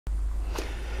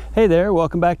Hey there,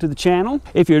 welcome back to the channel.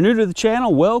 If you're new to the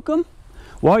channel, welcome.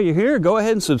 While you're here, go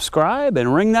ahead and subscribe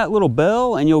and ring that little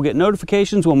bell and you'll get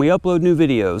notifications when we upload new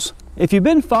videos. If you've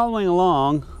been following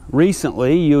along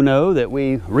recently, you know that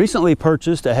we recently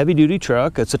purchased a heavy-duty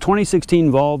truck. It's a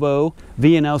 2016 Volvo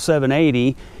V&L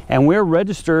 780 and we're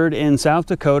registered in South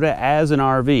Dakota as an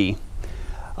RV.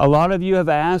 A lot of you have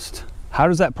asked, how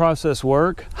does that process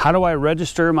work? How do I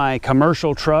register my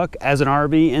commercial truck as an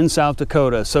RV in South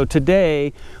Dakota? So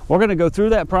today, we're gonna go through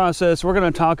that process. We're gonna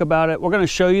talk about it. We're gonna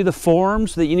show you the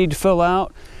forms that you need to fill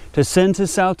out to send to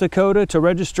South Dakota to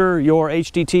register your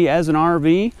HDT as an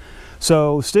RV.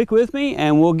 So stick with me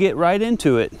and we'll get right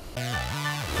into it.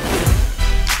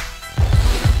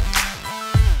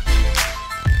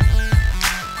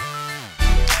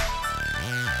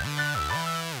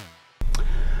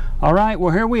 All right,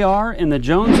 well here we are in the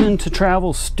Jonesin to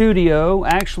Travel studio.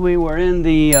 Actually, we're in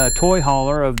the toy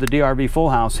hauler of the DRV Full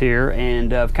House here,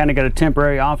 and I've kind of got a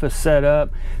temporary office set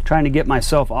up, trying to get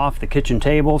myself off the kitchen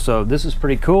table, so this is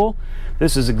pretty cool.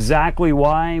 This is exactly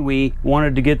why we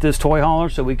wanted to get this toy hauler,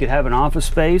 so we could have an office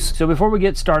space. So before we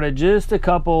get started, just a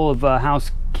couple of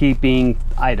housekeeping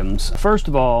items. First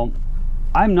of all,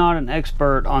 I'm not an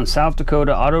expert on South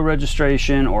Dakota auto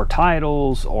registration or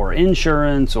titles or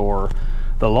insurance or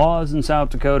the laws in South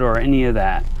Dakota or any of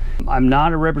that. I'm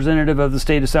not a representative of the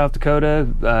state of South Dakota,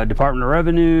 Department of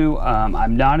Revenue.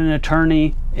 I'm not an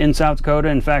attorney in South Dakota.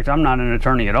 In fact, I'm not an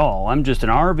attorney at all. I'm just an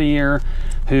RVer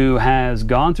who has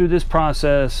gone through this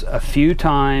process a few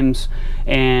times,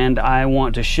 and I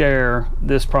want to share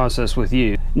this process with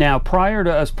you. Now, prior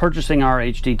to us purchasing our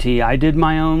HDT, I did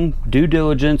my own due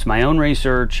diligence, my own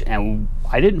research, and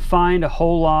I didn't find a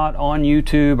whole lot on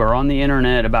YouTube or on the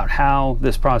internet about how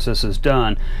this process is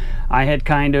done. I had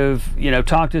kind of,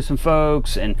 talked to some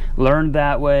folks and learned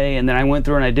that way, and then I went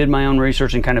through and I did my own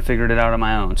research and kind of figured it out on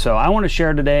my own. So I want to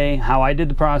share today how I did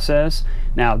the process.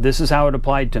 Now, this is how it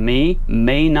applied to me.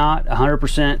 May not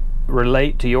 100%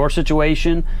 relate to your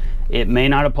situation. It may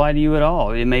not apply to you at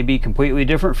all. It may be completely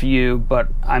different for you, but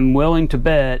I'm willing to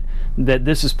bet that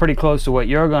this is pretty close to what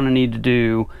you're going to need to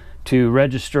do to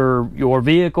register your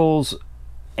vehicles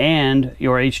and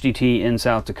your HDT in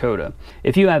South Dakota.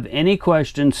 If you have any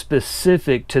questions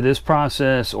specific to this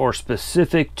process or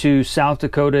specific to South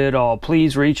Dakota at all,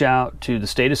 please reach out to the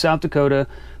state of South Dakota.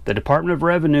 The Department of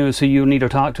Revenue is who you need to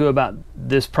talk to about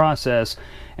this process,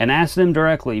 and ask them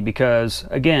directly, because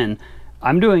again,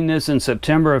 I'm doing this in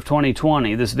September of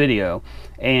 2020, this video,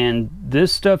 and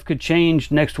this stuff could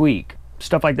change next week.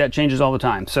 Stuff like that changes all the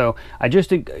time. So I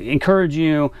just encourage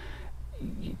you,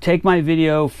 take my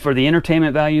video for the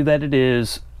entertainment value that it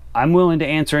is. I'm willing to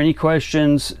answer any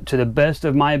questions to the best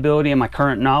of my ability and my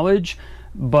current knowledge,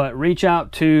 but reach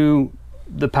out to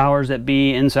the powers that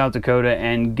be in South Dakota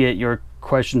and get your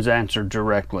questions answered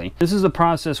directly. This is the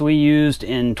process we used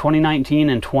in 2019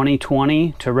 and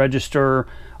 2020 to register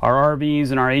our RVs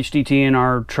and our HDT and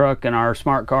our truck and our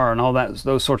smart car and all that,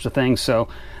 those sorts of things. So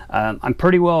I'm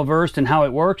pretty well versed in how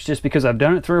it works just because I've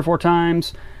done it 3 or 4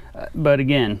 times. But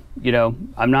again,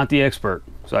 I'm not the expert,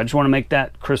 so I just want to make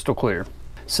that crystal clear.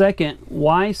 Second,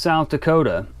 why South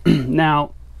Dakota?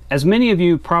 Now, as many of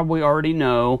you probably already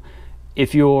know,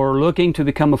 if you're looking to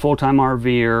become a full-time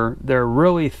RVer, there are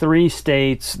really 3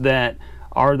 states that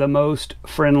are the most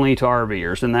friendly to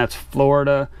RVers, and that's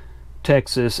Florida,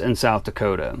 Texas, and South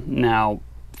Dakota. Now,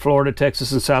 Florida,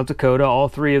 Texas, and South Dakota, all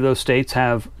 3 of those states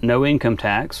have no income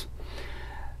tax.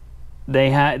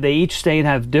 They each state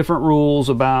have different rules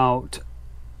about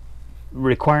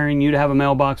requiring you to have a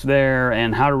mailbox there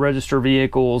and how to register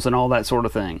vehicles and all that sort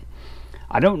of thing.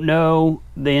 I don't know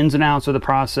the ins and outs of the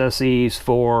processes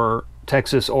for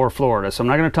Texas or Florida, so I'm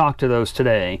not going to talk to those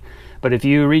today. But if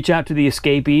you reach out to the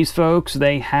Escapees folks,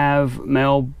 they have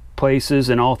mail places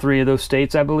in all 3 of those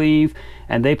states, I believe,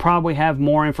 and they probably have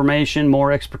more information,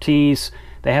 more expertise.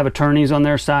 They have attorneys on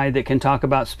their side that can talk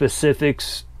about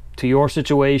specifics to your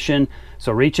situation.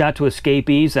 So reach out to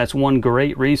Escapees. That's one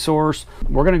great resource.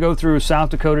 We're going to go through South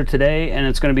Dakota today, and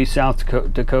it's going to be South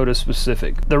Dakota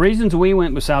specific. The reasons we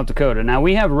went with South Dakota: now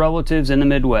we have relatives in the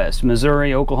Midwest,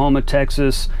 Missouri, Oklahoma,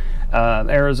 Texas,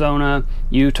 Arizona,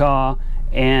 Utah,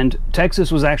 and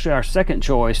Texas was actually our second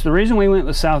choice. The reason we went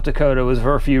with South Dakota was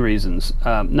for a few reasons.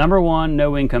 Number 1,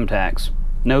 no income tax,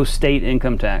 no state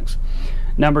income tax.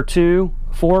 Number 2,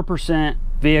 4%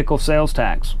 vehicle sales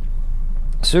tax.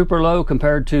 Super low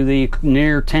compared to the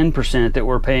near 10% that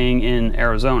we're paying in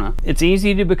Arizona. It's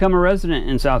easy to become a resident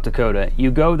in South Dakota. You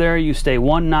go there, you stay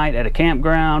 1 night at a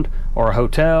campground or a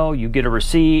hotel, you get a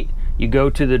receipt, you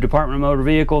go to the Department of Motor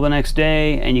Vehicle the next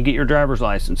day and you get your driver's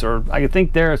license, or I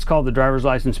think there it's called the Driver's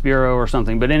License Bureau or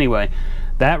something. But anyway,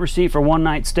 that receipt for one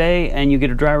night stay, and you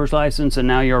get a driver's license, and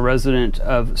now you're a resident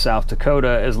of South Dakota,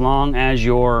 as long as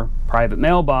your private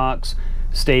mailbox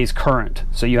stays current.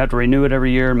 So you have to renew it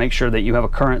every year, make sure that you have a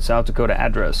current South Dakota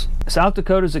address. South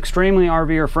Dakota is extremely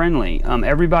RVer friendly.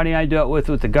 Everybody I dealt with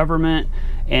the government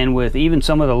and with even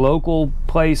some of the local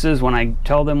places, when I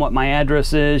tell them what my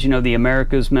address is, you know, the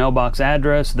America's Mailbox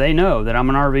address, they know that I'm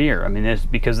an RVer. I mean, it's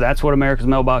because that's what America's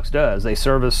Mailbox does. They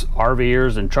service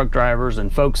RVers and truck drivers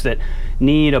and folks that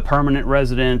need a permanent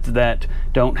resident that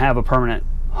don't have a permanent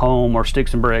home or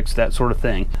sticks and bricks, that sort of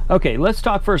thing. Okay, let's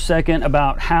talk for a second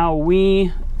about how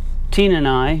we, Tina and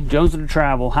I, Jones to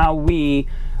Travel, how we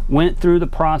went through the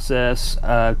process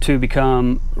to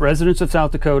become residents of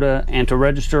South Dakota and to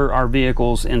register our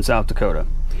vehicles in South Dakota.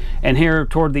 And here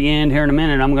toward the end, here in a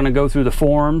minute, I'm going to go through the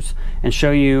forms and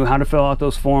show you how to fill out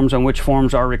those forms and which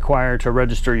forms are required to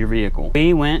register your vehicle.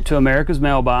 We went to America's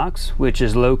Mailbox, which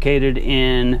is located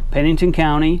in Pennington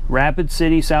County, Rapid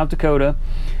City, South Dakota,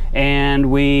 and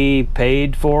we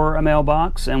paid for a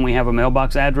mailbox, and we have a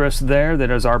mailbox address there that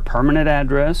is our permanent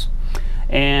address,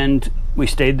 and we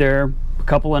stayed there a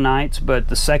couple of nights. But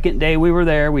the second day we were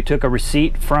there, we took a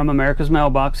receipt from America's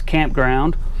Mailbox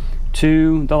campground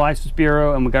to the License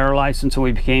Bureau, and we got our license, and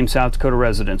we became South Dakota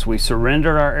residents. We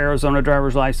surrendered our Arizona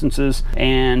driver's licenses,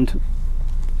 and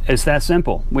it's that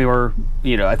simple. We were,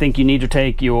 you know, I think you need to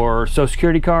take your Social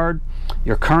Security card,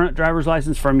 your current driver's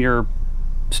license from your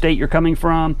state you're coming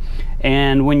from,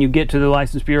 and when you get to the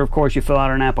License Bureau, of course, you fill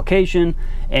out an application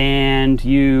and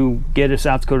you get a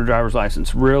South Dakota driver's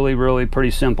license. Really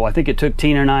pretty simple. I think it took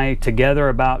Tina and I together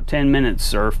about 10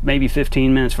 minutes or maybe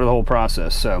 15 minutes for the whole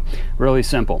process. So really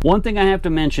simple. One thing I have to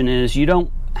mention is you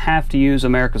don't have to use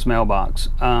America's Mailbox.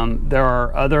 There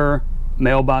are other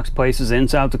mailbox places in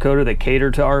South Dakota that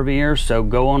cater to RVers, so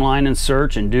go online and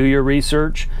search and do your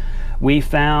research. We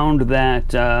found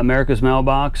that America's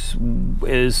Mailbox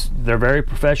they're very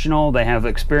professional. They have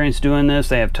experience doing this.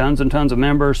 They have tons and tons of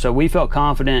members. So we felt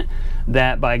confident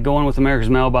that by going with America's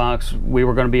Mailbox, we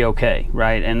were going to be okay,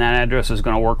 right? And that address is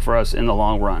going to work for us in the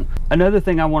long run. Another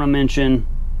thing I want to mention,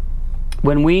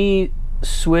 when we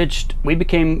switched, we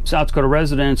became South Dakota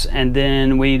residents, and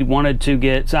then we wanted to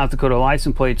get South Dakota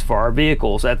license plates for our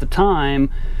vehicles. At the time,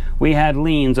 we had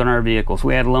liens on our vehicles.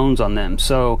 We had loans on them.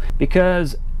 So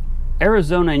because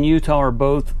Arizona and Utah are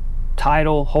both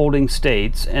title holding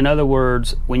states. In other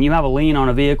words, when you have a lien on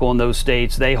a vehicle in those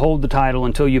states, they hold the title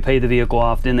until you pay the vehicle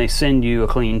off, then they send you a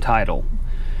clean title.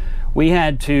 We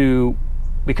had to,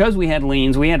 because we had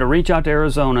liens, we had to reach out to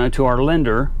Arizona, to our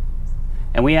lender,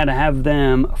 and we had to have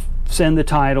them send the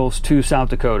titles to South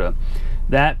Dakota.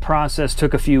 That process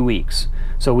took a few weeks.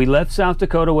 So we left South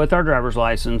Dakota with our driver's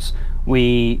license.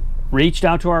 We reached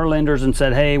out to our lenders and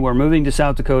said, hey, we're moving to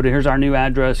South Dakota. Here's our new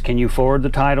address. Can you forward the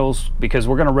titles? Because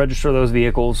we're going to register those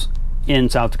vehicles in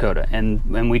South Dakota.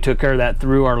 And we took care of that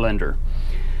through our lender.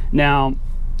 Now,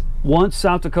 once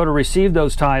South Dakota received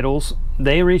those titles,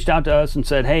 they reached out to us and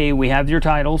said, hey, we have your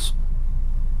titles.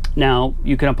 Now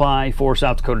you can apply for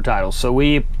South Dakota titles. So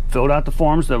we filled out the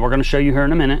forms that we're going to show you here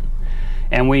in a minute,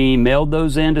 and we mailed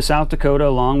those into South Dakota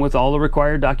along with all the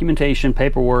required documentation,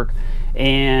 paperwork,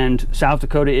 and South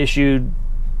Dakota issued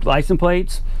license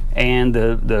plates and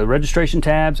the registration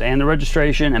tabs and the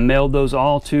registration, and mailed those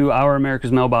all to our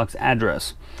America's Mailbox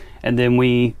address. And then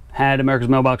we had America's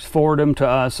Mailbox forward them to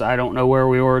us. I don't know where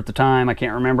we were at the time. I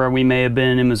can't remember. We may have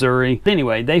been in Missouri.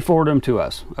 Anyway, they forwarded them to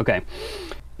us. Okay.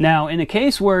 Now, in a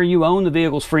case where you own the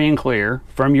vehicles free and clear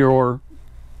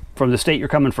from the state you're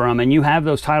coming from, and you have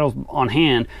those titles on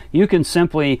hand, you can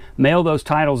simply mail those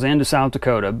titles into South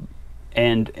Dakota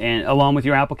and along with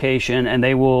your application, and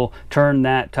they will turn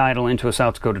that title into a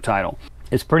South Dakota title.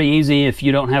 It's pretty easy. If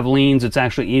you don't have liens, it's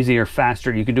actually easier,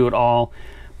 faster. You can do it all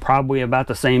probably about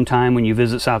the same time when you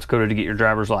visit South Dakota to get your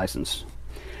driver's license.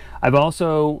 I've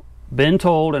also been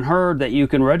told and heard that you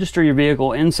can register your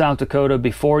vehicle in South Dakota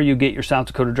before you get your South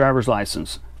Dakota driver's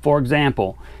license. For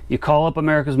example, you call up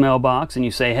America's Mailbox and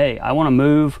you say, hey, I want to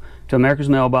move to America's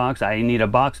Mailbox. I need a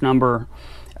box number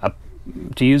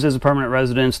to use as a permanent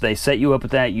residence. They set you up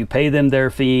with that. You pay them their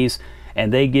fees,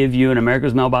 and they give you an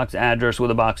America's Mailbox address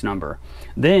with a box number.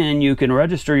 Then you can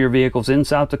register your vehicles in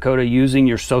South Dakota using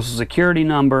your Social Security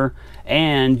number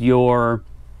and your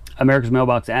America's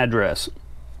Mailbox address.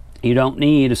 You don't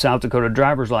need a South Dakota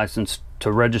driver's license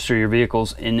to register your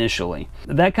vehicles initially.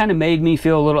 That kind of made me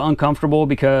feel a little uncomfortable,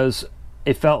 because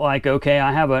it felt like, okay,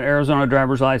 I have an Arizona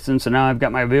driver's license and now I've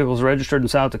got my vehicles registered in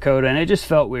South Dakota, and it just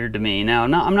felt weird to me. Now,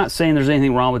 I'm not saying there's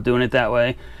anything wrong with doing it that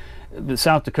way.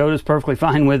 South Dakota is perfectly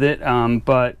fine with it,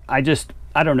 but I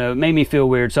don't know, it made me feel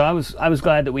weird. So I was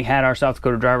glad that we had our South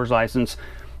Dakota driver's license,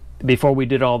 before we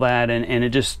did all that, and it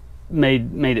just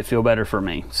made it feel better for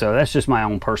me. So that's just my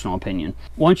own personal opinion.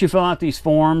 Once you fill out these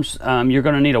forms, you're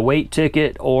going to need a weight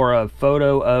ticket or a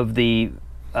photo of the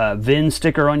VIN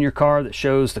sticker on your car that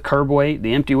shows the curb weight,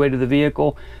 the empty weight of the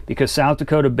vehicle, because South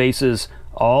Dakota bases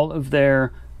all of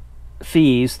their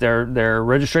fees, their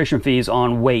registration fees,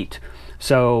 on weight.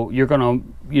 So you're gonna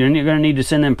need to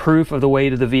send them proof of the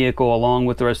weight of the vehicle along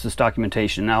with the rest of this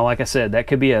documentation. Now, like I said, that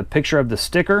could be a picture of the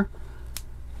sticker,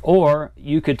 or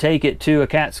you could take it to a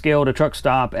CAT scale at a truck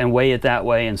stop and weigh it that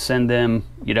way and send them,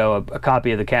 you know, a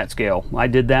copy of the CAT scale. I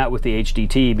did that with the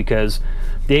HDT because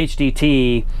the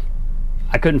HDT,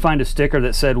 I couldn't find a sticker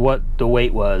that said what the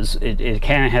weight was. It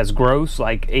kind of has gross,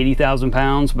 like 80,000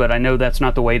 pounds, but I know that's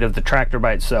not the weight of the tractor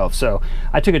by itself. So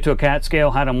I took it to a CAT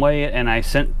scale, had them weigh it, and I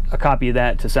sent a copy of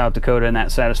that to South Dakota, and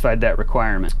that satisfied that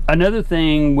requirement. Another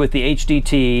thing with the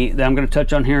HDT that I'm going to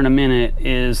touch on here in a minute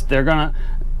is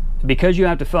because you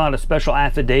have to fill out a special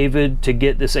affidavit to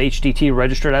get this HDT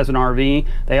registered as an RV,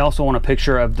 they also want a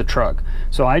picture of the truck.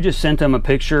 So I just sent them a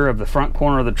picture of the front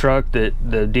corner of the truck that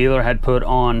the dealer had put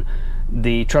on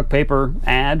the truck paper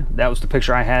ad. That was the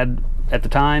picture I had at the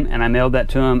time, and I mailed that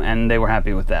to them, and they were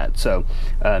happy with that. So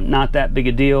not that big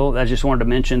a deal. I just wanted to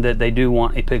mention that they do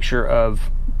want a picture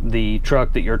of the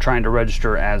truck that you're trying to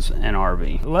register as an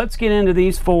RV. Let's get into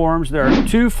these forms. There are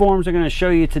two forms I'm going to show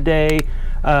you today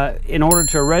in order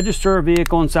to register a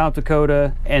vehicle in South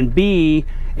Dakota, and B,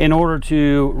 in order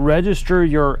to register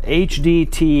your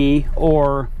HDT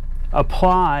or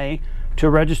apply to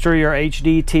register your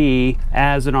HDT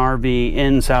as an RV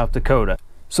in South Dakota.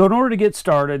 So in order to get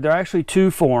started, there are actually two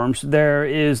forms. There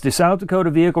is the South Dakota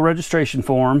Vehicle Registration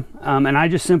Form, and I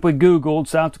just simply Googled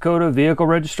South Dakota Vehicle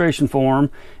Registration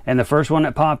Form, and the first one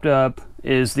that popped up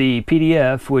is the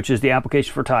PDF, which is the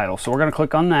application for title. So we're going to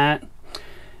click on that.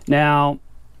 Now,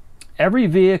 every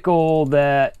vehicle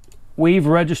that we've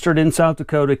registered in South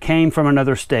Dakota came from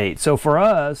another state. So for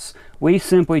us, we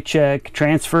simply check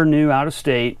transfer new out of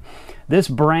state. This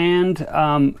brand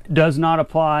did not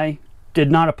apply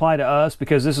to us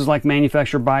because this is like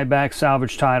manufacturer buyback,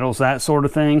 salvage titles, that sort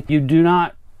of thing. You do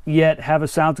not yet have a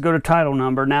South Dakota title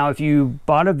number. Now, if you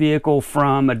bought a vehicle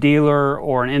from a dealer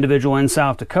or an individual in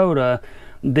South Dakota,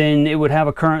 then it would have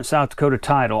a current South Dakota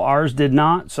title. Ours did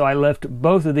not, so I left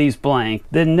both of these blank.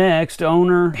 Then next,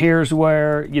 owner, here's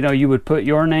where, you know, you would put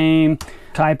your name,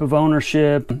 type of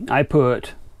ownership. I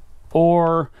put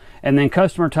or, and then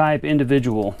customer type,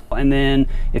 individual. And then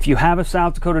if you have a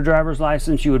South Dakota driver's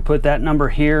license, you would put that number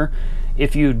here.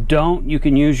 If you don't, you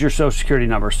can use your social security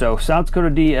number. So South Dakota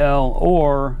DL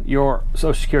or your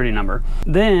social security number.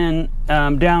 Then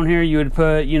down here you would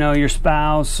put, you know, your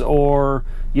spouse or,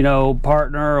 you know,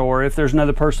 partner, or if there's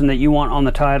another person that you want on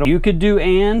the title. You could do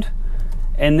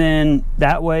and then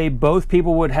that way both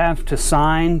people would have to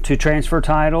sign to transfer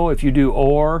title. If you do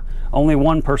or, only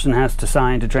one person has to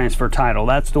sign to transfer title.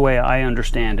 That's the way I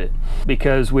understand it.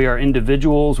 Because we are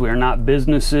individuals, we are not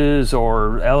businesses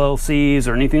or LLCs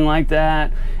or anything like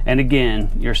that. And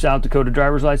again, your South Dakota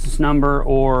driver's license number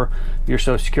or your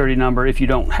social security number if you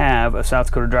don't have a South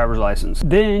Dakota driver's license.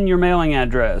 Then your mailing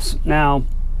address. Now,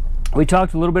 we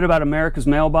talked a little bit about America's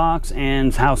Mailbox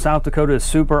and how South Dakota is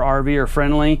super RVer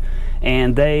friendly,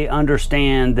 and they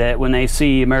understand that when they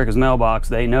see America's Mailbox,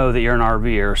 they know that you're an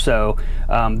RVer. So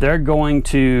they're going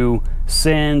to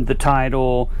send the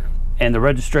title and the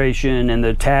registration and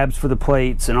the tabs for the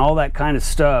plates and all that kind of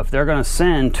stuff. They're going to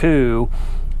send to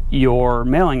your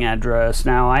mailing address.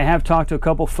 Now, I have talked to a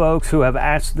couple folks who have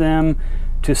asked them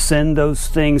to send those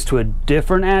things to a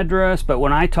different address, but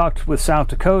when I talked with South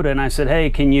Dakota and I said, hey,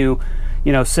 can you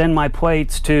send my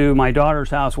plates to my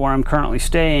daughter's house where I'm currently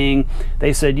staying,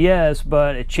 they said yes,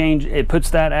 but it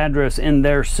puts that address in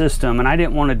their system, and I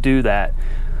didn't want to do that.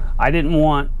 I didn't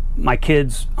want my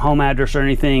kids' home address or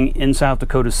anything in South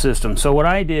Dakota's system. So what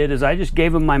I did is I just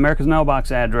gave them my America's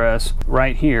Mailbox address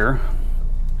right here,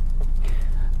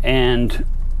 and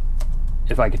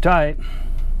if I could type,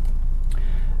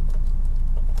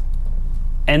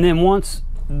 and then once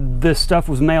this stuff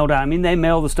was mailed out, I mean, they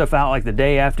mail the stuff out like the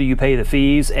day after you pay the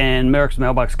fees, and America's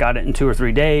Mailbox got it in 2 or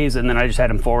 3 days, and then I just had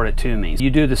them forward it to me. You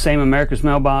do the same America's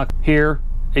Mailbox here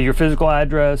at your physical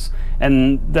address,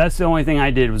 and that's the only thing I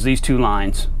did was these 2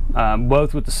 lines,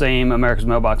 both with the same America's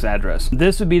Mailbox address.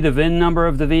 This would be the VIN number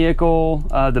of the vehicle,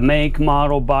 the make,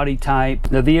 model, body type,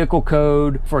 the vehicle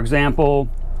code. For example,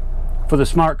 for the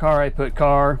smart car, I put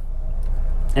car,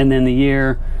 and then the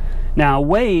year. Now,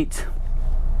 weight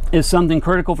is something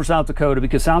critical for South Dakota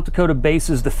because South Dakota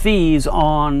bases the fees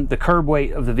on the curb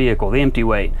weight of the vehicle, the empty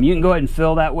weight. You can go ahead and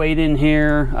fill that weight in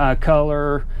here,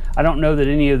 color. I don't know that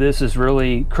any of this is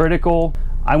really critical,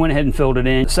 I went ahead and filled it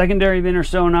in. Secondary VIN or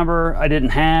SO number I didn't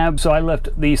have, so I left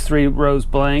these 3 rows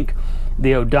blank.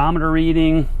 The odometer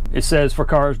reading, it says for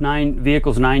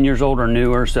vehicles 9 years old or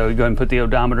newer, so you go ahead and put the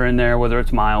odometer in there, whether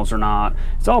it's miles or not.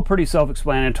 It's all pretty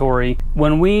self-explanatory.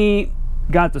 When we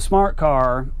got the smart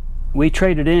car, we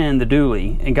traded in the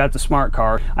dually and got the smart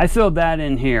car. I filled that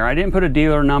in here. I didn't put a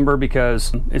dealer number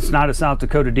because it's not a South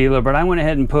Dakota dealer, but I went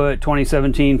ahead and put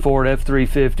 2017 Ford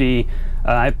F350.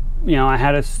 I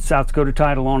had a South Dakota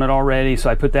title on it already, so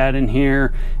I put that in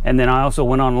here. And then I also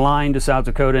went online to South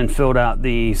Dakota and filled out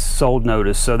the sold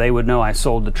notice so they would know I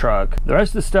sold the truck. The rest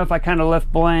of the stuff I kind of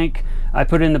left blank. You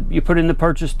put in the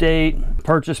purchase date,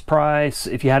 purchase price.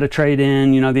 If you had a trade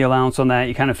in, the allowance on that,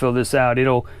 you kind of fill this out.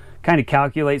 It'll kind of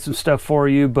calculate some stuff for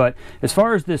you. But as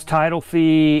far as this title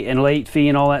fee and late fee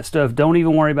and all that stuff, don't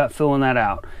even worry about filling that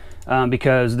out.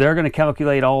 Because they're going to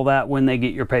calculate all that when they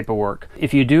get your paperwork.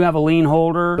 If you do have a lien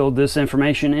holder, fill this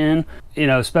information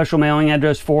in. Special mailing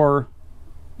address for,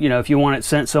 if you want it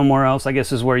sent somewhere else, I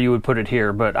guess is where you would put it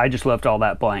here, but I just left all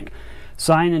that blank.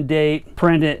 Sign and date,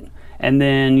 print it, and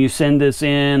then you send this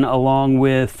in along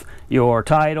with your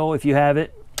title if you have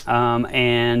it,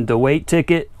 and the weight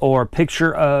ticket or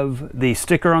picture of the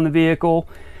sticker on the vehicle,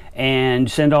 and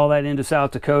send all that into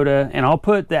South Dakota. And I'll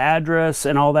put the address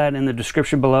and all that in the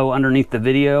description below underneath the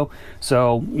video,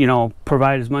 so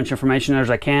provide as much information there as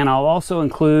I can. I'll also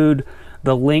include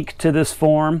the link to this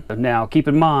form. Now keep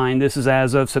in mind, this is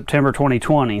as of September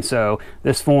 2020, so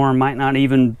this form might not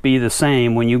even be the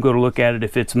same when you go to look at it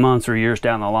if it's months or years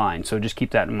down the line, so just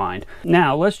keep that in mind.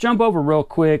 Now let's jump over real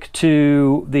quick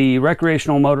to the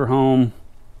recreational motorhome.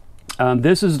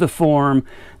 This is the form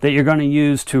that you're going to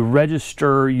use to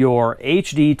register your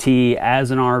HDT as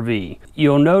an RV.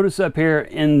 You'll notice up here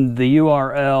in the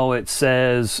URL it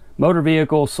says motor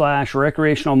vehicle /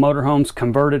 recreational motorhomes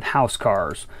converted house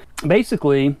cars.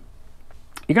 Basically,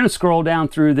 you're going to scroll down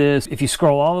through this. If you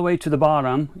scroll all the way to the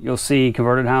bottom, you'll see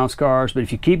converted house cars, but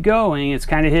if you keep going, it's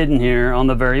kind of hidden here on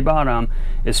the very bottom,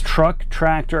 is truck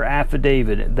tractor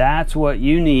affidavit. That's what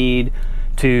you need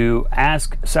to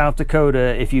ask South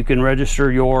Dakota if you can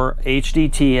register your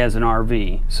HDT as an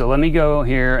RV. So let me go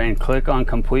here and click on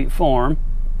complete form,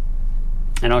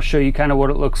 and I'll show you kind of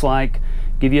what it looks like,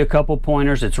 give you a couple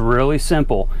pointers. It's really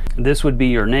simple. This would be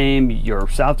your name, your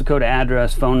South Dakota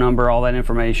address, phone number, all that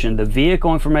information, the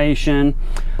vehicle information,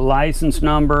 license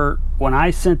number. When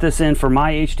I sent this in for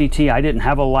my HDT, I didn't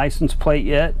have a license plate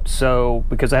yet, so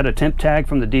because I had a temp tag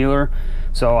from the dealer,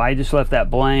 so I just left that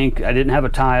blank. I didn't have a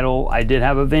title. I did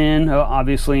have a VIN,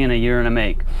 obviously, and a year and a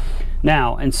make.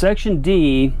 Now, in section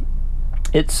D,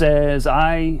 it says,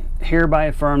 I hereby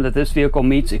affirm that this vehicle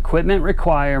meets equipment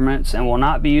requirements and will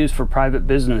not be used for private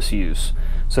business use.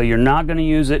 So you're not going to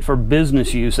use it for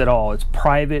business use at all. It's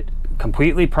private,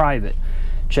 completely private.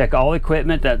 Check all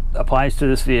equipment that applies to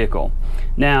this vehicle.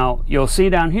 Now, you'll see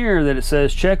down here that it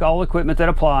says check all equipment that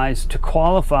applies. To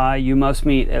qualify, you must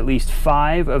meet at least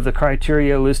 5 of the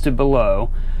criteria listed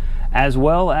below, as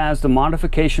well as the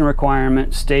modification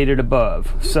requirement stated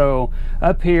above. So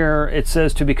up here it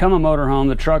says to become a motorhome,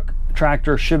 the truck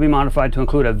tractor should be modified to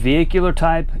include a vehicular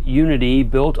type unity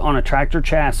built on a tractor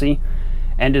chassis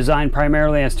and designed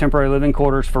primarily as temporary living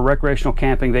quarters for recreational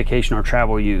camping, vacation, or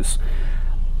travel use.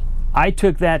 I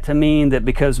took that to mean that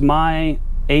because my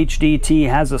HDT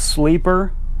has a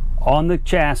sleeper on the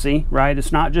chassis, right?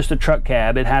 It's not just a truck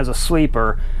cab, it has a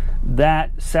sleeper.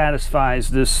 That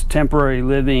satisfies this temporary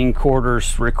living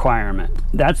quarters requirement.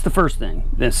 That's the first thing.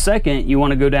 The second, you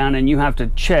want to go down and you have to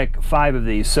check 5 of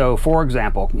these. So for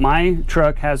example, my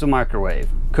truck has a microwave,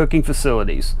 cooking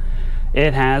facilities.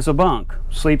 It has a bunk,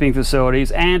 sleeping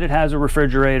facilities, and it has a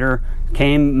refrigerator,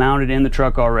 came mounted in the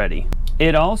truck already.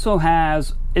 It also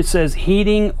has, it says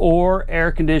heating or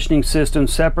air conditioning system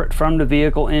separate from the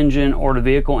vehicle engine or the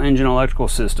vehicle engine electrical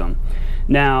system.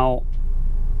 Now,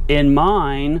 in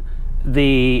mine,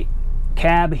 the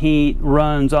cab heat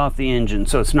runs off the engine,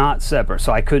 so it's not separate,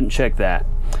 so I couldn't check that.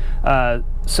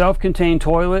 Self-contained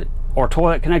toilet or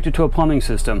toilet connected to a plumbing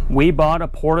system. We bought a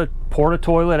porta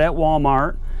toilet at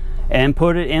Walmart and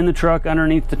put it in the truck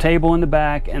underneath the table in the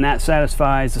back, and that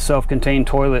satisfies the self-contained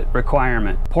toilet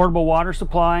requirement. Portable water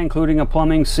supply, including a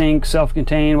plumbing sink,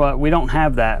 self-contained. Well, we don't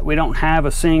have that. We don't have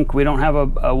a sink, we don't have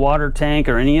a water tank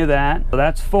or any of that. So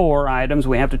that's 4 items.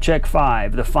 We have to check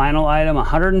 5. The final item,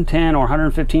 110 or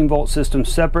 115 volt system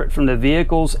separate from the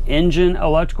vehicle's engine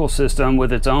electrical system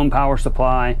with its own power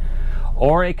supply,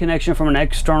 or a connection from an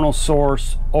external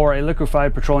source, or a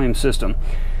liquefied petroleum system.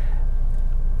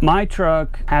 My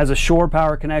truck has a shore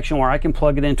power connection where I can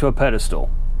plug it into a pedestal.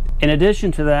 In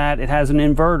addition to that, it has an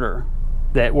inverter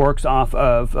that works off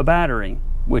of a battery.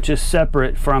 which is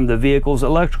separate from the vehicle's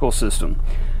electrical system.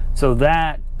 So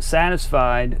that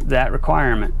satisfied that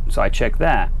requirement, so I checked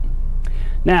that.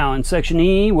 Now in section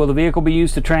E, will the vehicle be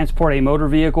used to transport a motor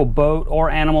vehicle, boat, or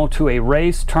animal to a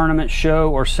race, tournament, show,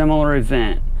 or similar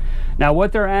event? Now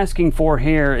what they're asking for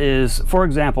here is, for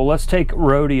example, let's take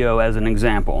rodeo as an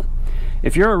example.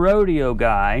 If you're a rodeo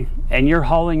guy and you're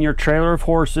hauling your trailer of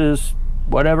horses,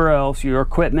 whatever else, your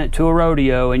equipment to a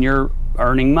rodeo, and you're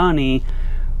earning money,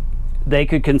 they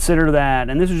could consider that.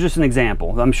 And this is just an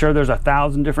example. I'm sure there's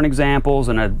 1,000 different examples,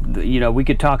 and we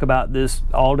could talk about this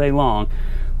all day long,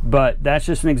 but that's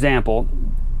just an example.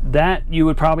 That you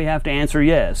would probably have to answer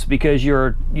yes, because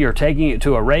you're taking it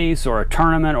to a race or a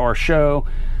tournament or a show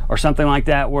or something like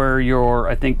that, where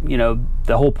I think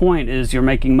the whole point is you're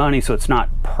making money, so it's not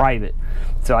private.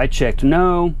 So I checked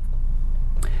no.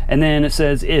 And then it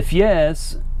says if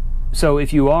yes, so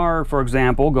if you are, for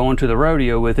example, going to the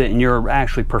rodeo with it and you're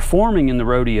actually performing in the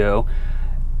rodeo,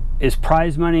 is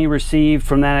prize money received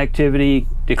from that activity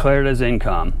declared as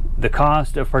income? The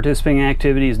cost of participating in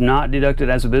activity is not deducted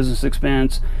as a business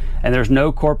expense, and there's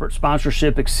no corporate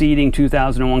sponsorship exceeding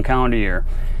 2001 calendar year.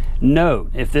 Note,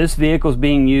 if this vehicle is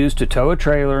being used to tow a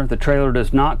trailer, the trailer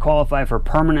does not qualify for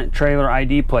permanent trailer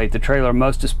ID plate. The trailer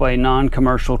must display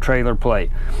non-commercial trailer plate.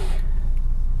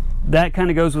 That kind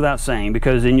of goes without saying,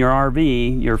 because in your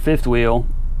RV, your fifth wheel,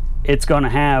 it's going to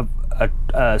have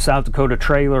a South Dakota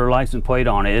trailer license plate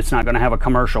on it. It's not going to have a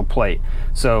commercial plate.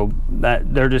 So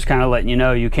that they're just kind of letting you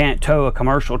know you can't tow a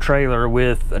commercial trailer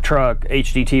with a truck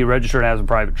HDT registered as a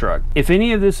private truck. If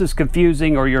any of this is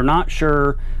confusing or you're not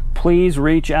sure, please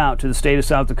reach out to the state of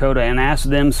South Dakota and ask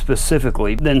them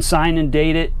specifically. Then sign and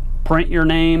date it, print your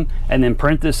name, and then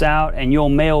print this out, and you'll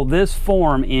mail this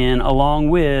form in along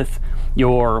with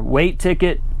your weight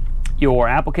ticket, your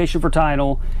application for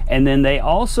title, and then they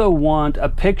also want a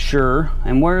picture.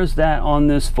 And where is that on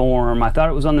this form? I thought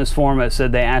it was on this form that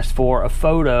said they asked for a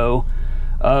photo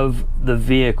of the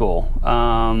vehicle.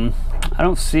 I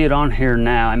don't see it on here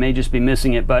now. I may just be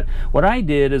missing it, but what I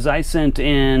did is I sent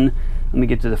in, let me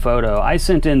get to the photo. I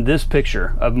sent in this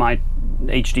picture of my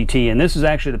HDT, and this is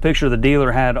actually the picture the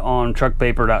dealer had on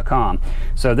truckpaper.com.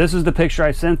 So this is the picture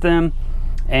I sent them,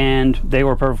 and they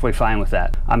were perfectly fine with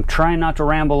that. I'm trying not to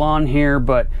ramble on here,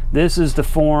 but this is the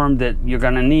form that you're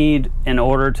going to need in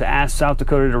order to ask South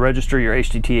Dakota to register your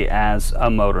HDT as a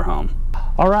motorhome.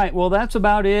 All right, well, that's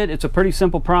about it. It's a pretty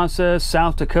simple process.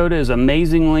 South Dakota is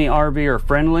amazingly RVer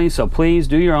friendly, so please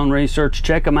do your own research.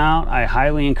 Check them out. I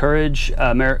highly encourage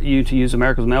you to use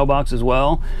America's Mailbox as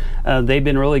well. They've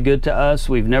been really good to us.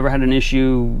 We've never had an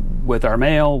issue with our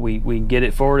mail. We get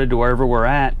it forwarded to wherever we're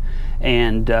at,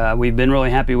 and we've been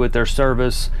really happy with their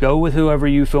service. Go with whoever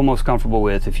you feel most comfortable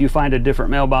with. If you find a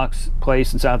different mailbox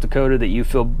place in South Dakota that you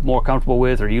feel more comfortable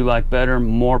with or you like better,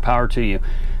 more power to you.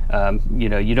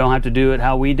 You don't have to do it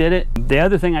how we did it. The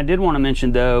other thing I did want to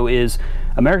mention though is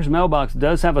America's Mailbox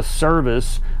does have a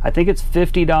service. I think it's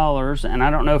 $50, and I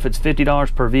don't know if it's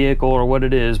 $50 per vehicle or what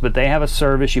it is, but they have a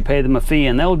service. You pay them a fee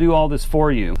and they'll do all this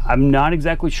for you. I'm not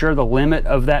exactly sure the limit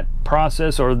of that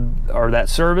process or that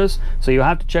service, so you'll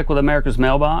have to check with America's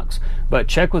Mailbox, but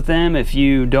check with them if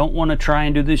you don't want to try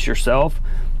and do this yourself.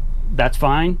 That's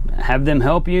fine, have them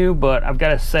help you, but I've got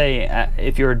to say,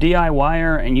 if you're a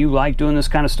DIYer and you like doing this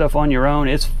kind of stuff on your own,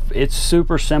 it's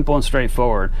super simple and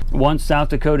straightforward. Once South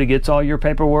Dakota gets all your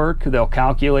paperwork, they'll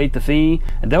calculate the fee,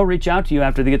 and they'll reach out to you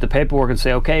after they get the paperwork and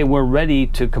say, okay, we're ready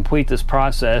to complete this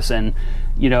process. And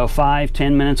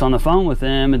 5-10 minutes on the phone with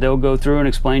them, and they'll go through and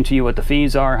explain to you what the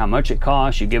fees are, how much it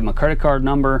costs. You give them a credit card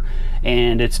number,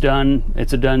 and it's done.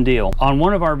 It's a done deal. On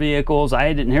one of our vehicles,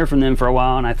 I didn't hear from them for a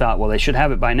while, and I thought, well, they should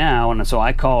have it by now, and so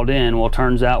I called in. Well,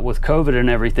 turns out with COVID and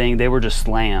everything, they were just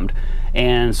slammed.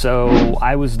 And so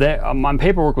I was there, my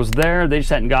paperwork was there, they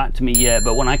just hadn't gotten to me yet.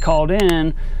 But when I called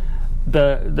in,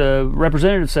 the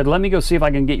representative said, let me go see if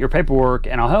I can get your paperwork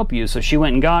and I'll help you. So she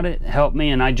went and got it, helped me,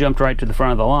 and I jumped right to the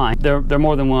front of the line. They're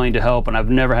more than willing to help, and I've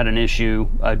never had an issue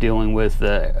dealing with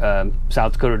the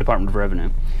South Dakota Department of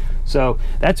Revenue. So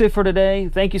that's it for today.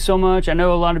 Thank you so much. I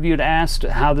know a lot of you had asked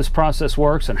how this process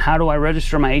works and how do I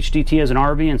register my HDT as an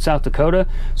RV in South Dakota.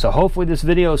 So hopefully this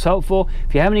video is helpful.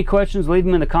 If you have any questions, leave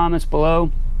them in the comments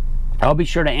below. I'll be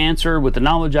sure to answer with the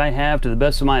knowledge I have to the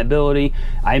best of my ability.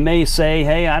 I may say,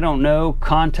 hey, I don't know,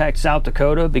 contact South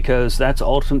Dakota, because that's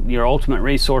your ultimate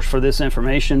resource for this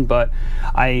information. But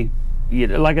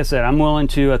like I said, I'm willing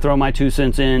to throw my 2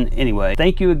 cents in anyway.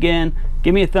 Thank you again.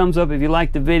 Give me a thumbs up if you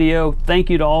liked the video. Thank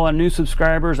you to all our new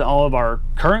subscribers, all of our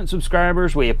current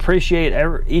subscribers. We appreciate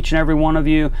each and every one of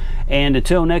you. And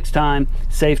until next time,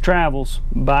 safe travels.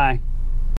 Bye.